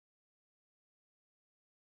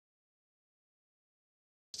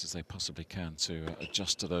as they possibly can to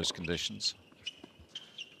adjust to those conditions.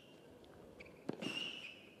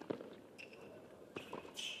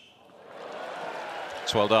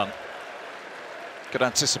 It's well done. Good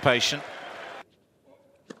anticipation.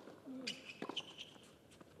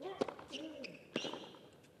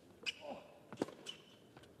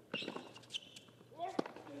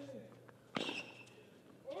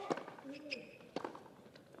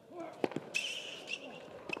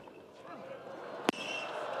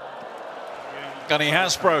 And he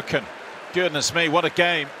has broken. Goodness me, what a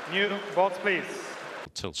game. New box, please.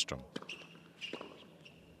 Tillstrom.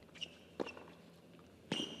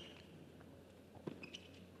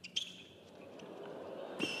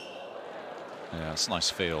 Yeah, it's a nice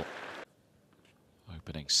feel.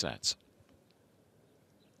 Opening set.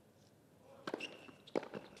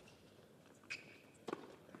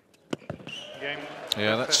 Game.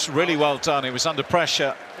 Yeah, that's really well done. He was under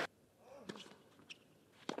pressure.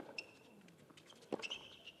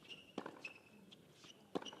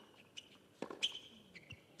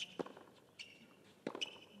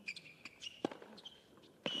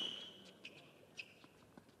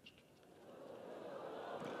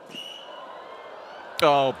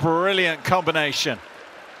 Oh, brilliant combination.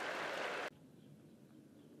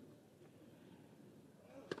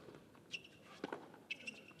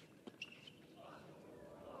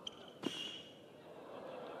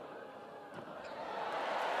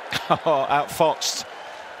 Oh, outfoxed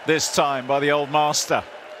this time by the old master.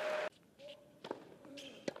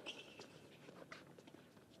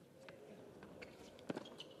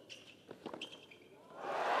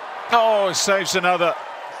 Oh, he saves another.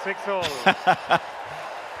 6-all.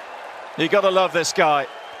 You got to love this guy.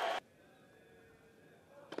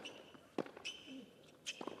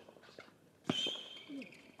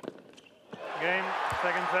 Game,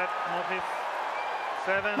 second set, Monfils.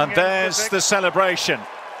 7. And there's the celebration.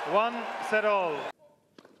 1-all.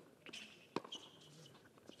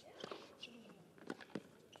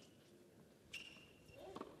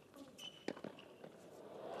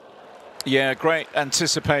 Yeah, great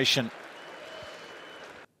anticipation.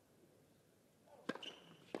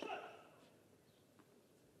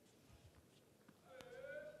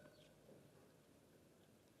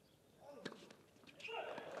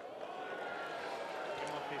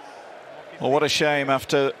 Well, what a shame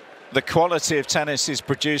after the quality of tennis is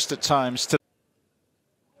produced at times.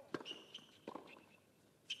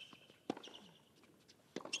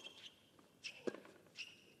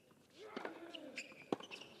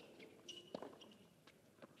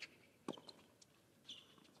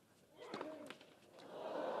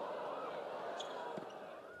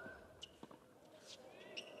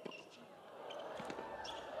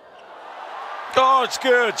 Oh, it's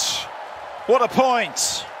good. What a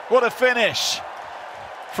point. What a finish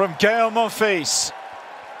from Gaël Monfils.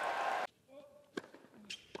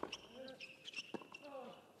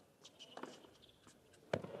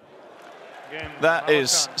 That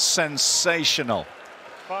is sensational.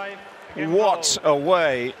 What a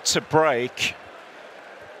way to break.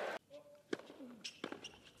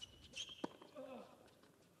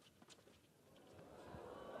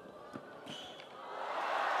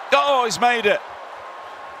 Oh, he's made it.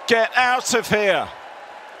 Get out of here.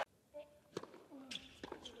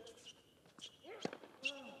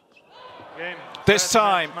 This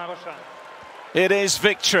time, it is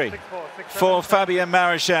victory for Fabien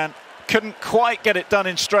Marozsan. Couldn't quite get it done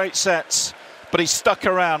in straight sets, but he stuck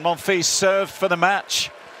around. Monfils served for the match.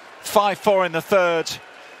 5-4 in the third.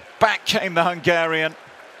 Back came the Hungarian.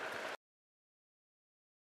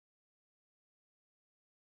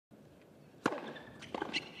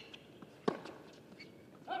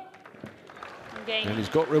 And he's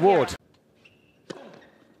got reward.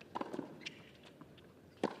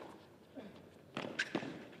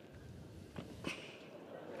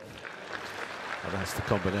 Well, that's the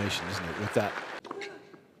combination, isn't it, with that?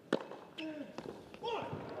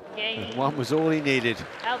 And one was all he needed.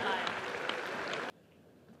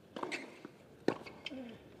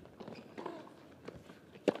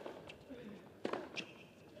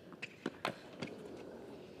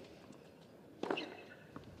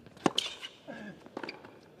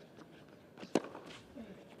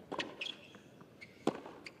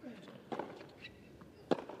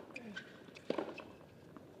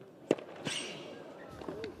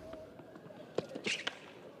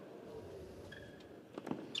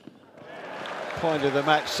 Point of the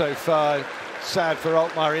match so far. Sad for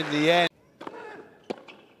Alkmaar in the end.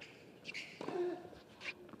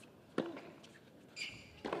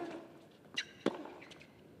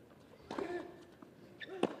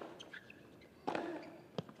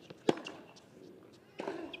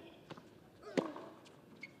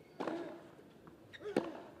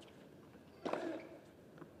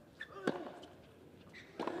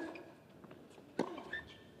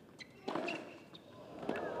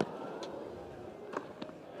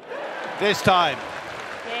 This time,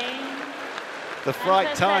 the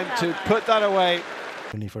right time to put that away.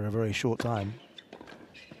 Only for a very short time.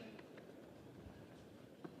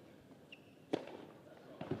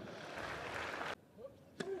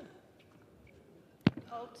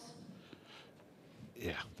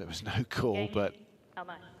 Yeah, there was no call, but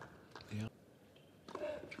yeah.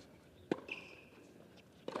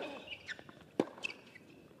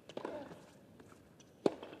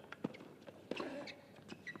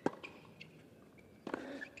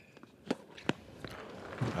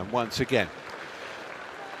 And once again.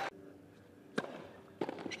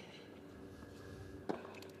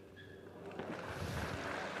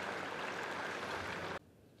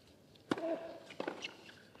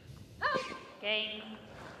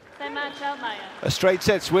 A straight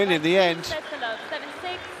sets win in the end.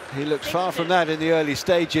 He looked far from that in the early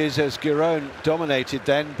stages as Giron dominated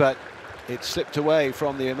then, but it slipped away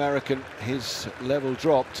from the American. His level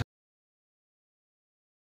dropped.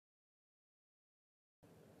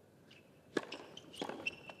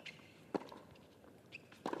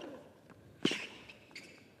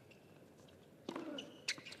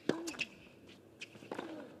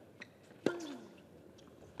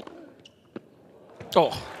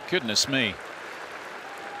 Oh, goodness me.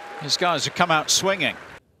 These guys have come out swinging.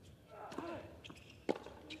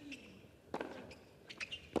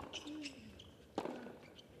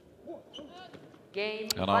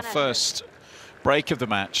 And our first break of the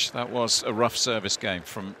match, that was a rough service game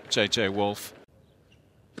from JJ Wolf.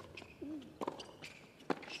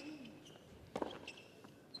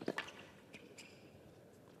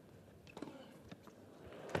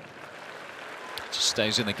 Just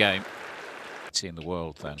stays in the game. In the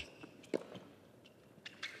world then.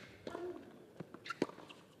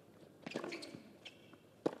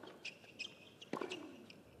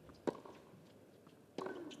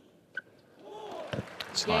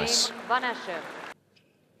 It's nice.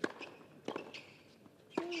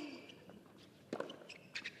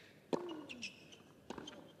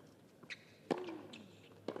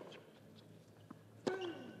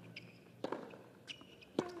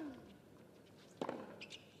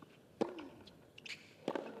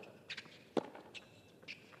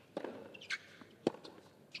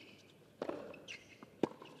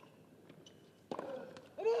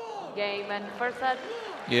 Game and first set.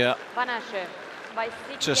 Yeah. Vanashe by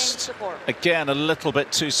 6 Just games to 4. Again, a little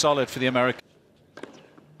bit too solid for the American.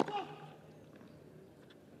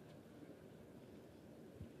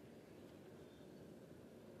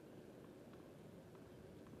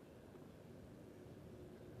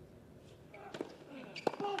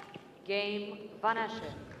 Game Vanashe.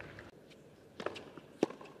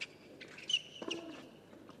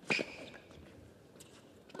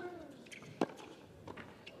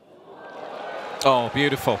 Oh,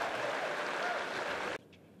 beautiful.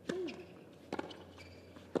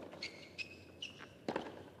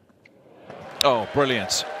 Oh,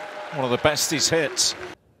 brilliant. One of the best he's hit.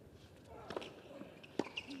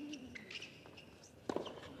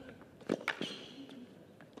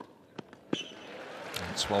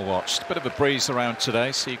 It's well watched. Bit of a breeze around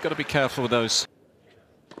today, so you've got to be careful with those.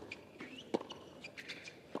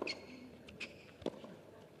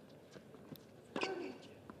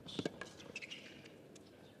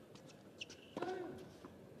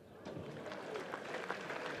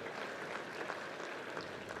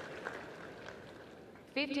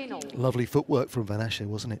 Lovely footwork from Vanashe,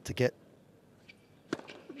 wasn't it, to get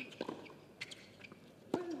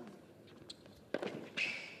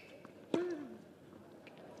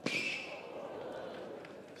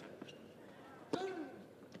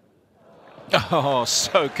Oh,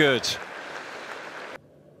 so good.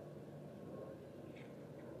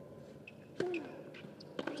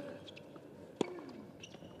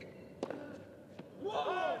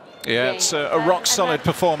 Yeah, it's a rock-solid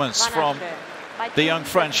performance from the young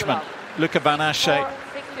Frenchman, Luca Vanashe.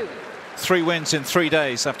 3 wins in 3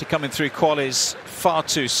 days after coming through qualies. Far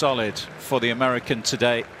too solid for the American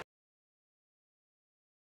today.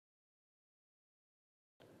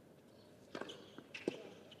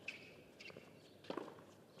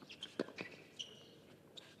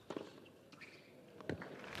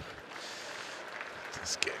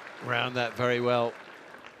 Just get around that very well.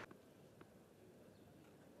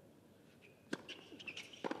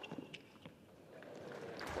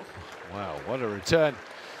 Wow, what a return.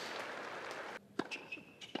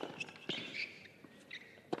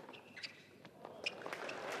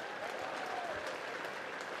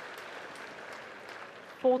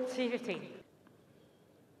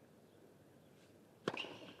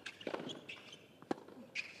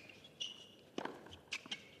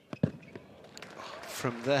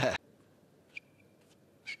 From there.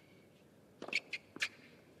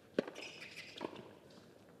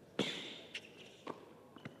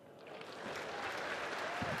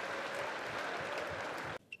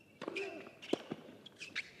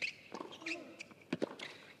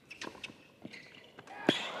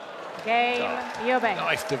 Game, Eubanks.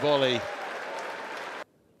 Knife to volley.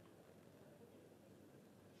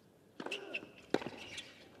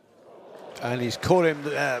 And he's caught him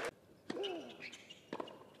there.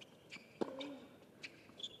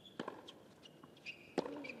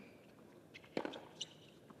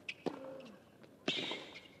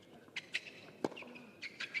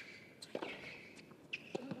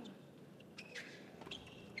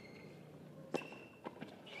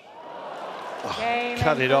 Oh,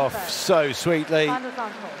 cut it off so sweetly.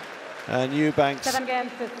 And Eubanks 7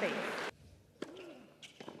 games 50.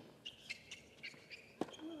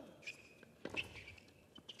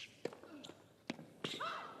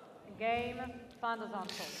 Game, Marozsan.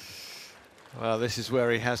 Well, this is where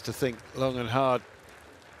he has to think long and hard.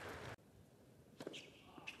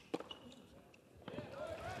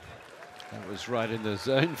 That was right in the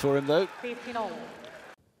zone for him, though. 15-all.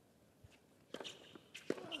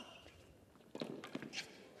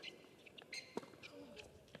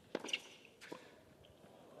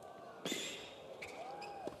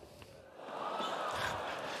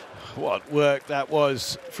 What work that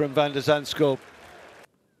was from Van der Zandschulp.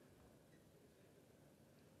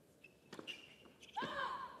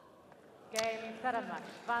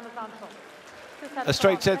 A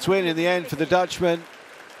straight sets win in the end for the Dutchman.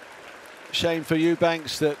 Shame for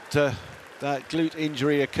Eubanks that that glute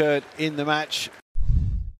injury occurred in the match.